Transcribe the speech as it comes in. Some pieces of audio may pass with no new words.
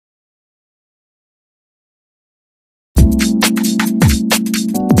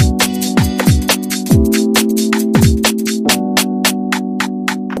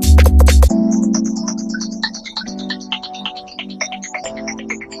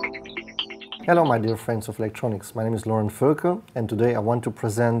Hello my dear friends of electronics, my name is Lorandt and today I want to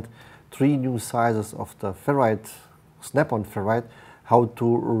present 3 new sizes of the ferrite, snap-on ferrite, how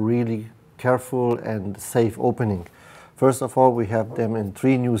to really careful and safe opening. First of all, we have them in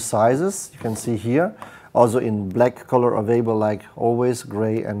 3 new sizes, you can see here, also in black color available like always,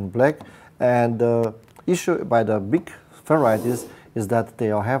 gray and black. And the issue by the big Ferrites is that they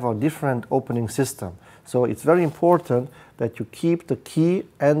have a different opening system. So it's very important that you keep the key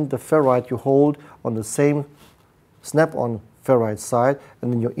and the ferrite you hold on the same snap-on ferrite side,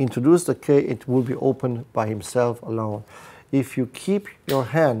 and then you introduce the key, it will be opened by himself alone. If you keep your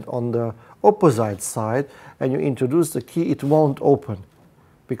hand on the opposite side and you introduce the key, it won't open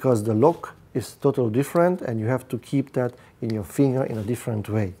because the lock is totally different and you have to keep that in your finger in a different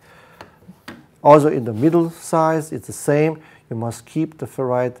way. Also in the middle size, it's the same. You must keep the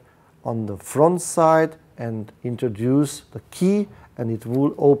ferrite on the front side and introduce the key and it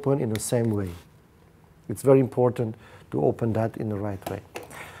will open in the same way. It's very important to open that in the right way.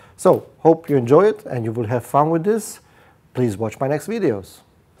 So, hope you enjoy it and you will have fun with this. Please watch my next videos.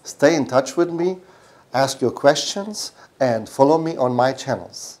 Stay in touch with me, ask your questions and follow me on my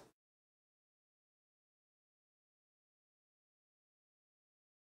channels.